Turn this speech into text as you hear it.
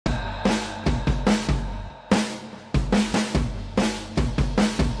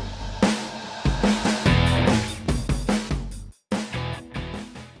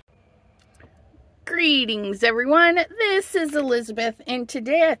Greetings everyone, this is Elizabeth, and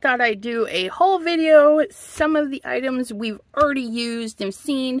today I thought I'd do a haul video. Some of the items we've already used and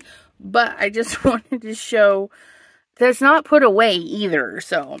seen, but I just wanted to show that's not put away either.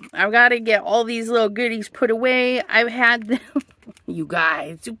 So I've got to get all these little goodies put away. I've had them, you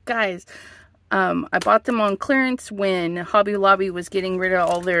guys, I bought them on clearance when Hobby Lobby was getting rid of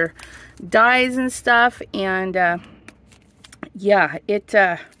all their dyes and stuff, and yeah, it's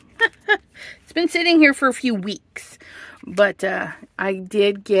been sitting here for a few weeks, but I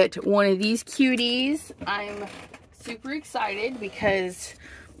did get one of these cuties. I'm super excited because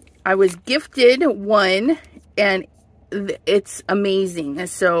I was gifted one and it's amazing.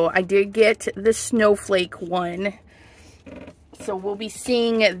 So I did get the snowflake one. So we'll be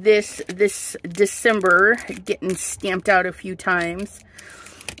seeing this December, getting stamped out a few times.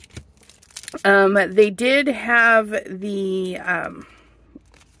 They did have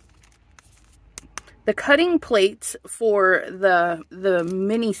the cutting plates for the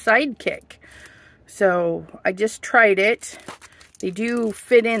mini sidekick. So I just tried it. They do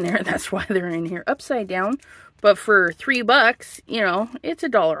fit in there. That's why they're in here upside down. But for $3, you know, it's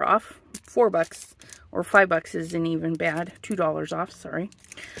 $1 off. $4 or $5 isn't even bad. $2 off, sorry.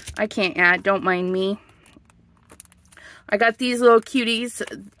 I can't add, don't mind me. I got these little cuties.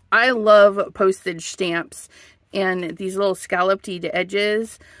 I love postage stamps and these little scalloped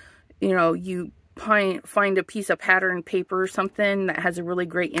edges. You know, you find a piece of pattern paper or something that has a really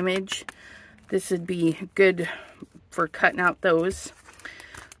great image. This would be good for cutting out those.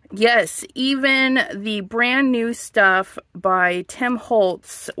 Yes, even the brand new stuff by Tim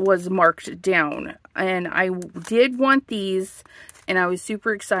Holtz was marked down. And I did want these, and I was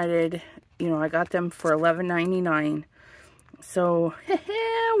super excited. You know, I got them for $11.99. So,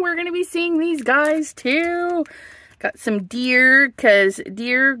 we're going to be seeing these guys too. Got some deer, because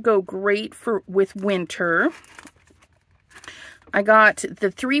deer go great with winter. I got the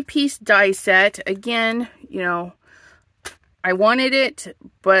 3-piece die set. Again, you know, I wanted it,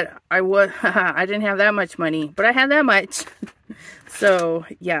 but I didn't have that much money, but I had that much. So,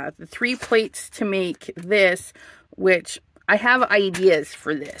 yeah, the 3 plates to make this, which I have ideas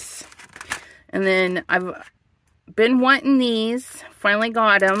for this. And then I've been wanting these, finally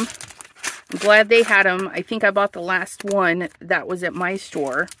got them. I'm glad they had them. I think I bought the last one that was at my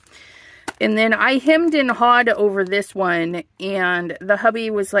store. And then I hemmed and hawed over this one, and the hubby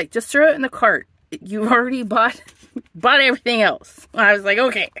was like, just throw it in the cart. You already bought everything else. I was like,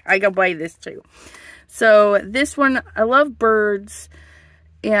 okay, I gotta buy this too. So this one, I love birds,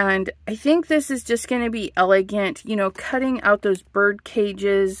 and I think this is just going to be elegant, you know, cutting out those bird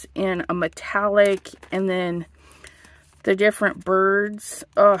cages in a metallic, and then the different birds.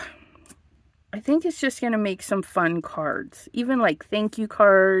 I think it's just going to make some fun cards, even like thank you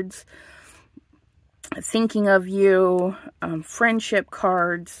cards, thinking of you, friendship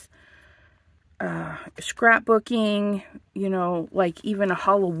cards, scrapbooking, you know, like even a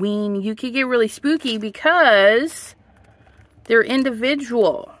Halloween. You could get really spooky because they're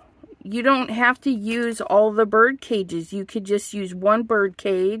individual. You don't have to use all the bird cages. You could just use one bird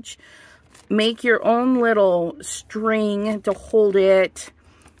cage, make your own little string to hold it.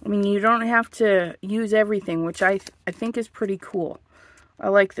 I mean, you don't have to use everything, which I think is pretty cool. I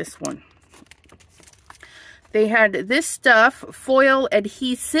like this one. They had this stuff, foil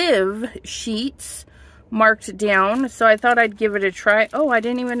adhesive sheets marked down, so I thought I'd give it a try. Oh, I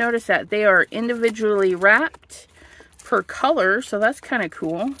didn't even notice that. They are individually wrapped per color, so that's kind of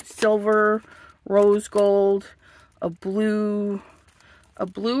cool. Silver, rose gold, a bluish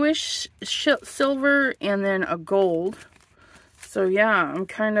silver, and then a gold. So yeah, I'm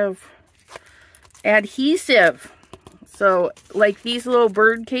kind of adhesive. So, like these little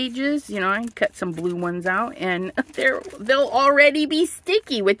bird cages, you know, I cut some blue ones out, and they'll already be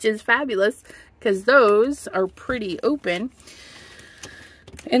sticky, which is fabulous, because those are pretty open.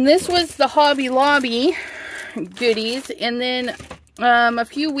 And this was the Hobby Lobby goodies. And then a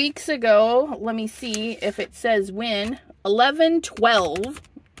few weeks ago, let me see if it says when, 11/12.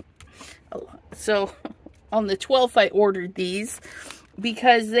 So, on the 12th, I ordered these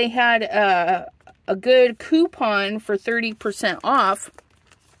because they had a good coupon for 30% off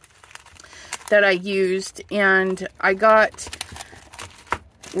that I used, and I got,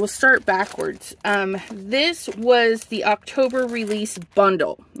 we'll start backwards. This was the October release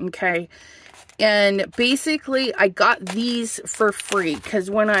bundle, okay? And basically, I got these for free because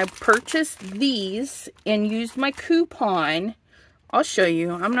when I purchased these and used my coupon, I'll show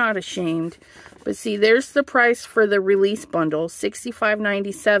you, I'm not ashamed. But see, there's the price for the release bundle,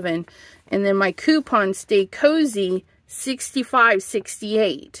 $65.97. And then my coupon, Stay Cozy,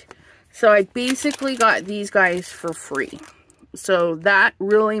 $65.68. So I basically got these guys for free. So that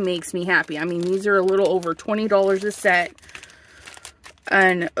really makes me happy. I mean, these are a little over $20 a set.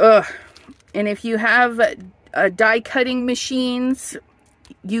 And if you have die cutting machines,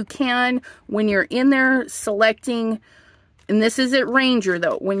 you can, when you're in there selecting, and this is at Ranger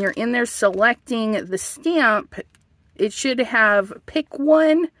though, when you're in there selecting the stamp, it should have pick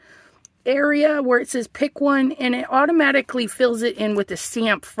one area where it says pick one, and it automatically fills it in with the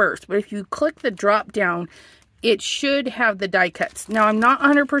stamp first. But if you click the drop down, it should have the die cuts. Now, I'm not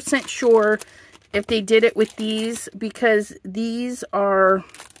 100% sure if they did it with these, because these are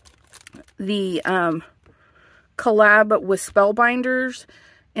the collab with Spellbinders,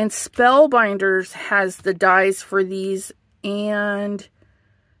 and Spellbinders has the dies for these, and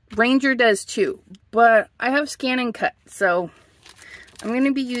Ranger does too. But I have scan and cut, so I'm going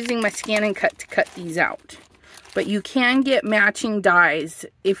to be using my scan and cut to cut these out. But you can get matching dies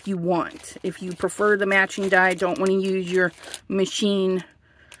if you want. If you prefer the matching die, don't want to use your machine,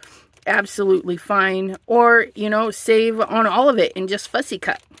 absolutely fine. Or, you know, save on all of it and just fussy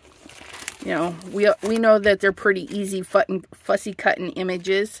cut. You know, we know that they're pretty easy fussy cutting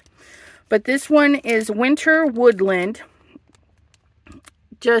images. But this one is Winter Woodland.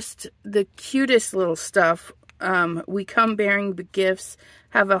 Just the cutest little stuff. We come bearing the gifts.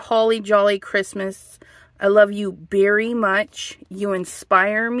 Have a holly jolly Christmas. I love you very much. You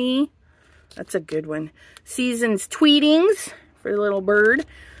inspire me. That's a good one. Season's tweetings for the little bird.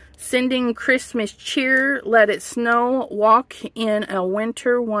 Sending Christmas cheer. Let it snow. Walk in a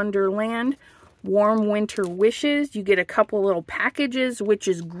winter wonderland. Warm winter wishes. You get a couple little packages, which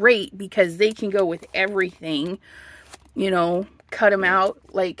is great because they can go with everything. You know, cut them out.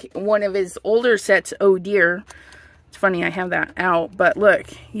 Like one of his older sets, Oh Dear. It's funny I have that out, but look,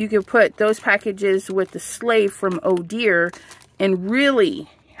 you could put those packages with the sleigh from Oh Dear and really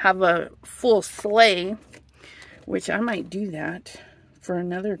have a full sleigh, which I might do that for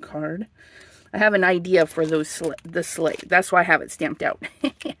another card. I have an idea for those the sleigh. That's why I have it stamped out.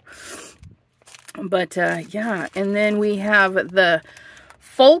 But yeah, and then we have the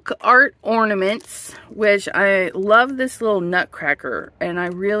folk art ornaments, which I love this little nutcracker, and I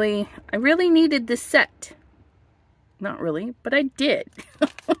really needed this set. Not really, but I did.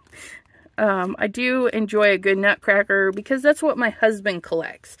 I do enjoy a good nutcracker because that's what my husband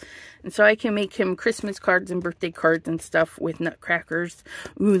collects. And so I can make him Christmas cards and birthday cards and stuff with nutcrackers.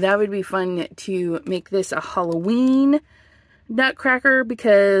 Ooh, that would be fun to make this a Halloween nutcracker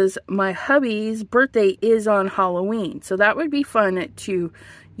because my hubby's birthday is on Halloween. So that would be fun to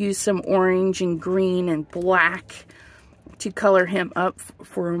use some orange and green and black to color him up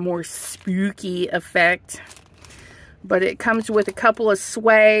for a more spooky effect. But it comes with a couple of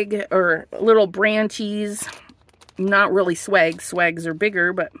swag or little branchies. Not really swag. Swags are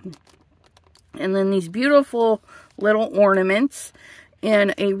bigger, but... And then these beautiful little ornaments.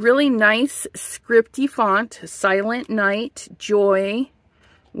 And a really nice scripty font. Silent Night, Joy,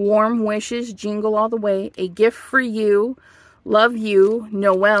 Warm Wishes, Jingle All the Way, A Gift for You, Love You,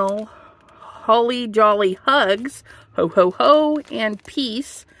 Noel, Holly Jolly Hugs, Ho Ho Ho, and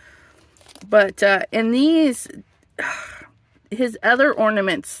Peace. But in these... his other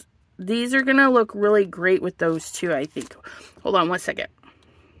ornaments, these are gonna look really great with those too, I think. Hold on one second.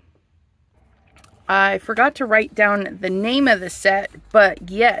 I forgot to write down the name of the set,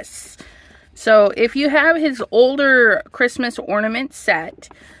 but yes. So if you have his older Christmas ornament set,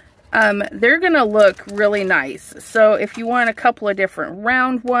 they're gonna look really nice. So if you want a couple of different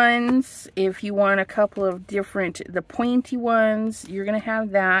round ones, if you want a couple of different, the pointy ones, you're gonna have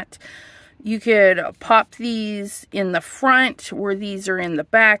that. You could pop these in the front where these are in the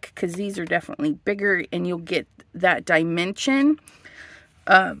back, because these are definitely bigger and you'll get that dimension.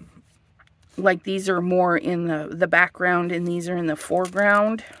 Like these are more in the background and these are in the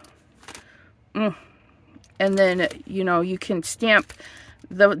foreground. And then, you know, you can stamp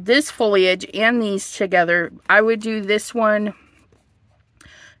this foliage and these together. I would do this one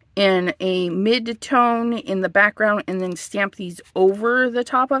in a mid-tone in the background and then stamp these over the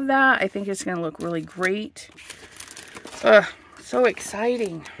top of that. I think it's going to look really great. So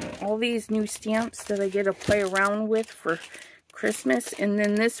exciting. All these new stamps that I get to play around with for Christmas. And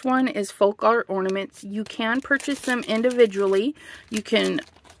then this one is folk art ornaments. You can purchase them individually. You can,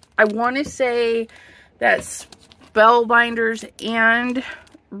 I want to say that Spellbinders and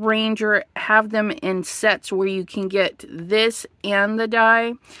Ranger have them in sets where you can get this and the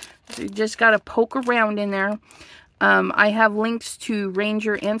die. So you just got to poke around in there. I have links to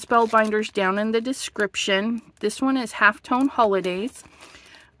Ranger and Spellbinders down in the description. This one is Halftone Holidays.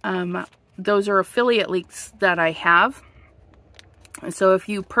 Those are affiliate links that I have. So if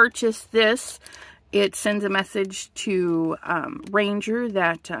you purchase this, it sends a message to Ranger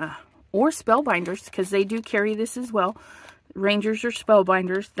that, or Spellbinders, because they do carry this as well. Rangers or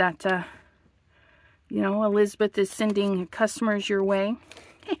Spellbinders, that, you know, Elizabeth is sending customers your way,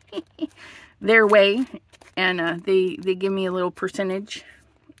 their way, and they give me a little percentage.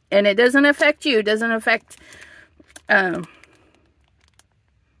 And it doesn't affect you. It doesn't affect,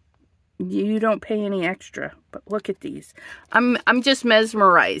 you don't pay any extra. But look at these. I'm just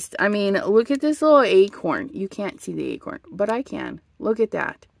mesmerized. I mean, look at this little acorn. You can't see the acorn, but I can. Look at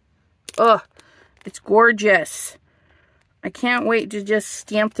that. Oh, it's gorgeous. I can't wait to just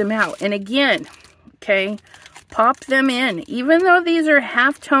stamp them out. And again, okay, pop them in. Even though these are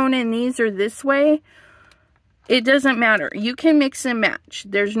halftone and these are this way, it doesn't matter. You can mix and match.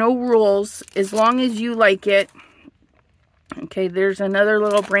 There's no rules as long as you like it. Okay, there's another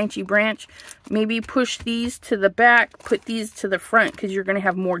little branchy branch. Maybe push these to the back, put these to the front, because you're going to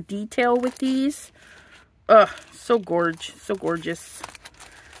have more detail with these. Ugh, so gorgeous, so gorgeous.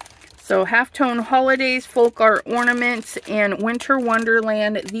 So halftone holidays, folk art ornaments, and winter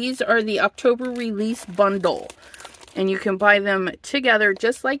wonderland. These are the October release bundle. And you can buy them together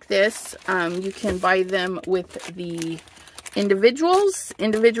just like this. You can buy them with the individuals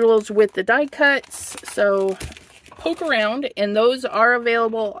with the die cuts. So poke around, and those are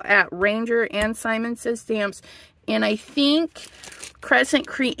available at Ranger and Simon Says Stamps. And I think Crescent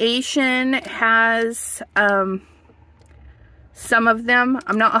Creation has some of them.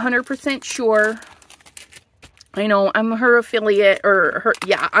 I'm not 100% sure. I know I'm her affiliate, or her,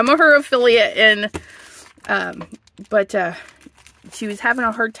 yeah, I'm her affiliate, and but she was having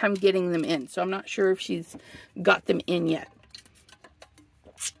a hard time getting them in, so I'm not sure if she's got them in yet.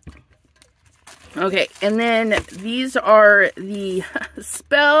 Okay, and then these are the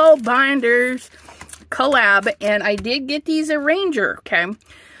Spellbinders collab, and I did get these at Ranger, okay?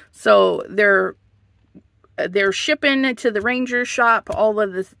 So they're shipping to the Ranger shop, all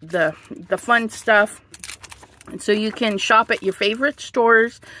of the fun stuff. And so you can shop at your favorite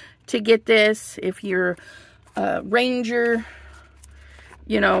stores to get this. If you're Ranger,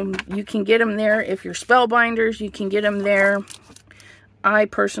 you know, you can get them there. If you're Spellbinders, you can get them there. I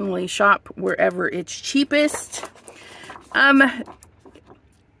personally shop wherever it's cheapest. I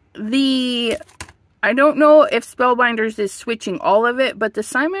don't know if Spellbinders is switching all of it, but the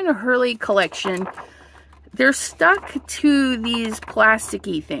Simon Hurley collection, they're stuck to these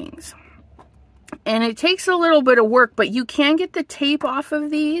plasticky things. And it takes a little bit of work, but you can get the tape off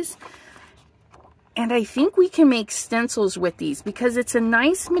of these. And I think we can make stencils with these because it's a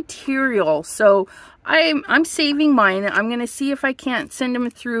nice material. So I'm saving mine. I'm going to see if I can't send them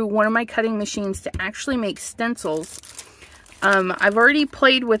through one of my cutting machines to actually make stencils. I've already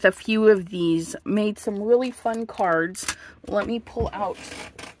played with a few of these, made some really fun cards. Let me pull out.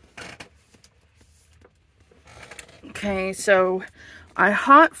 Okay, so I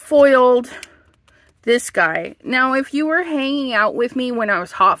hot foiled this guy. Now, if you were hanging out with me when I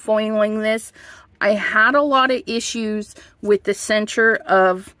was hot foiling this, I had a lot of issues with the center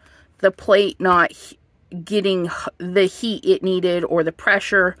of the plate not getting the heat it needed or the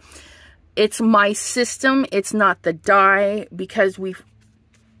pressure. It's my system. It's not the die, because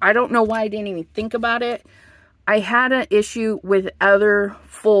I don't know why I didn't even think about it. I had an issue with other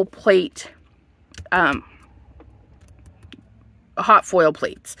full plate hot foil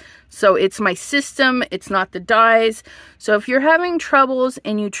plates. So it's my system, it's not the dies. So if you're having troubles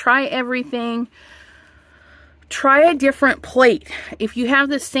and you try everything, try a different plate. If you have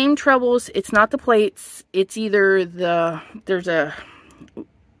the same troubles, it's not the plates, it's either there's a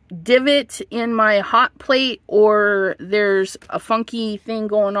divot in my hot plate, or there's a funky thing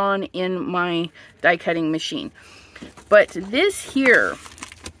going on in my die cutting machine. But this here,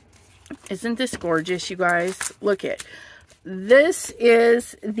 isn't this gorgeous, you guys? Look at this.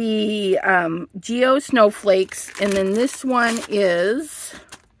 Is the Geo Snowflakes, and then this one is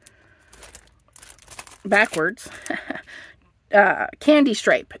backwards. Candy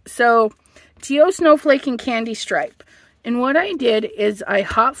Stripe. So Geo Snowflake and Candy Stripe. And what I did is I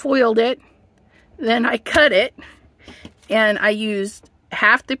hot foiled it, then I cut it, and I used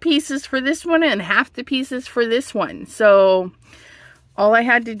half the pieces for this one and half the pieces for this one. So all I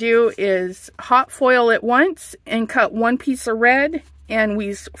had to do is hot foil it once and cut one piece of red, and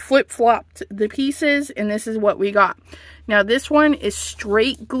we flip-flopped the pieces, and this is what we got. Now this one is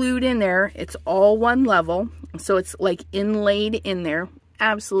straight glued in there. It's all one level, so it's like inlaid in there.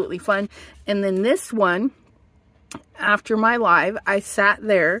 Absolutely fun. And then this one, after my live, I sat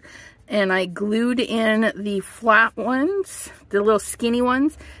there and I glued in the flat ones, the little skinny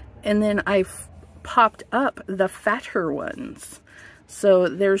ones, and then I popped up the fatter ones. So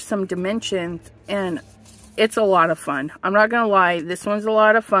there's some dimensions, and it's a lot of fun. I'm not gonna lie, this one's a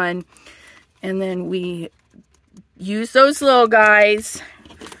lot of fun. And then we use those little guys,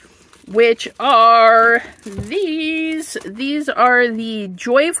 which are these. These are the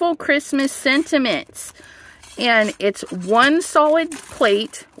Joyful Christmas Sentiments. And it's one solid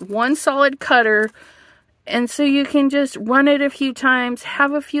plate, one solid cutter. And so you can just run it a few times,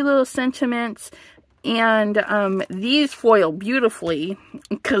 have a few little sentiments. And these foil beautifully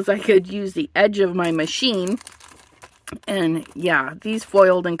because I could use the edge of my machine. And yeah, these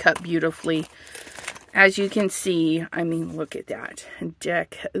foiled and cut beautifully. As you can see, I mean, look at that.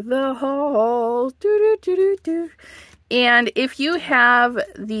 Deck the halls. Doo, doo, doo, doo, doo. And if you have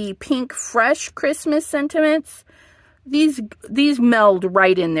the pink fresh Christmas sentiments, these meld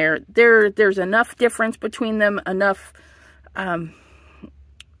right in there. There's enough difference between them, enough,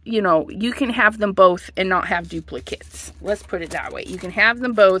 you know, you can have them both and not have duplicates. Let's put it that way. You can have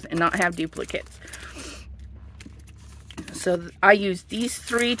them both and not have duplicates. So I use these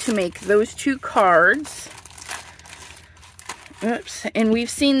three to make those two cards. Oops. And we've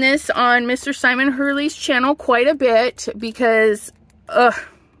seen this on Mr. Simon Hurley's channel quite a bit because,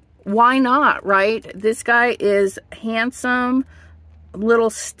 why not, right? This guy is handsome, little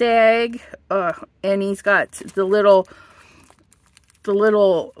stag, and he's got the little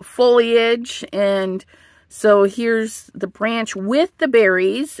foliage. And so here's the branch with the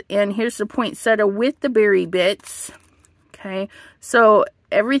berries, and here's the poinsettia with the berry bits. Okay, so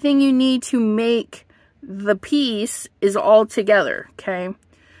everything you need to make the piece is all together. Okay,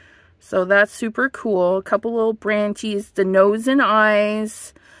 so that's super cool. A couple little branches, the nose and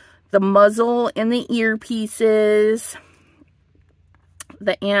eyes, the muzzle and the ear pieces,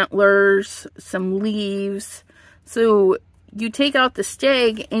 the antlers, some leaves. So you take out the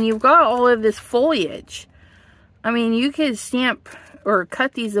stag and you've got all of this foliage. I mean, you could stamp or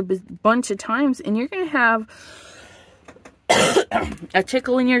cut these a bunch of times and you're going to have a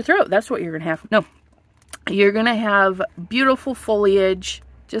tickle in your throat. That's what you're going to have. No, you're going to have beautiful foliage.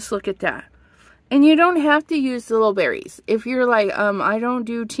 Just look at that. And you don't have to use the little berries. If you're like, I don't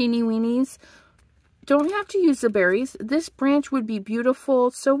do teeny weenies, don't have to use the berries. This branch would be beautiful.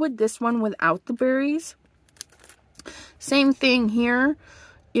 So would this one without the berries. Same thing here.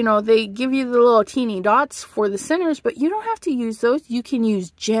 You know, they give you the little teeny dots for the centers, but you don't have to use those. You can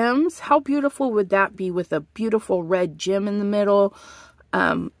use gems. How beautiful would that be with a beautiful red gem in the middle?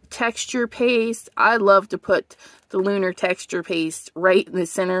 Texture paste. I love to put the lunar texture paste right in the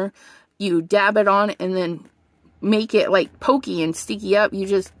center. You dab it on and then make it like pokey and sticky up. You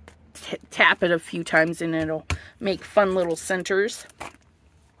just tap it a few times and it'll make fun little centers.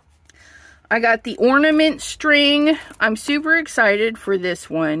 I got the ornament string. I'm super excited for this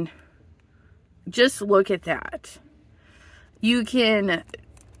one. Just look at that. You can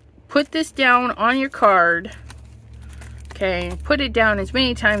put this down on your card. Okay, put it down as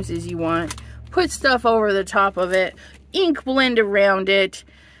many times as you want. Put stuff over the top of it. Ink blend around it.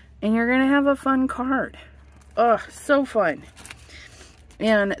 And you're going to have a fun card. Oh, so fun.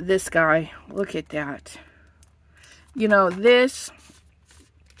 And this guy, look at that. You know, this...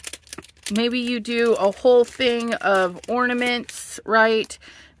 Maybe you do a whole thing of ornaments, right?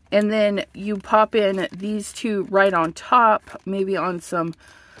 And then you pop in these two right on top, maybe on some,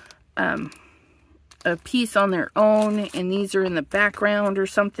 a piece on their own, and these are in the background or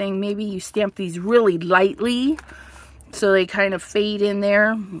something. Maybe you stamp these really lightly, so they kind of fade in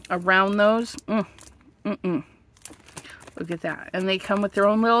there around those. Look at that. And they come with their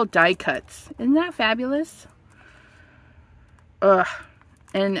own little die cuts. Isn't that fabulous?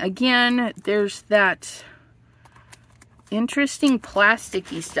 And again, there's that interesting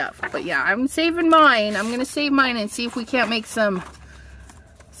plasticky stuff. But yeah, I'm saving mine. I'm going to save mine and see if we can't make some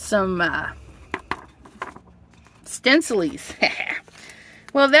stencilies.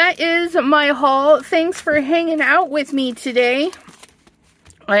 Well, that is my haul. Thanks for hanging out with me today.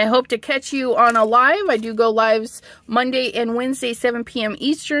 I hope to catch you on a live. I do go lives Monday and Wednesday, 7 p.m.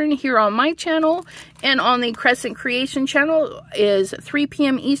 Eastern here on my channel. And on the Crescent Creation channel is 3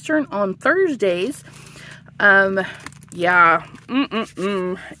 p.m. Eastern on Thursdays. Yeah.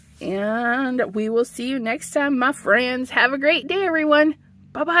 And we will see you next time, my friends. Have a great day, everyone.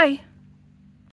 Bye-bye.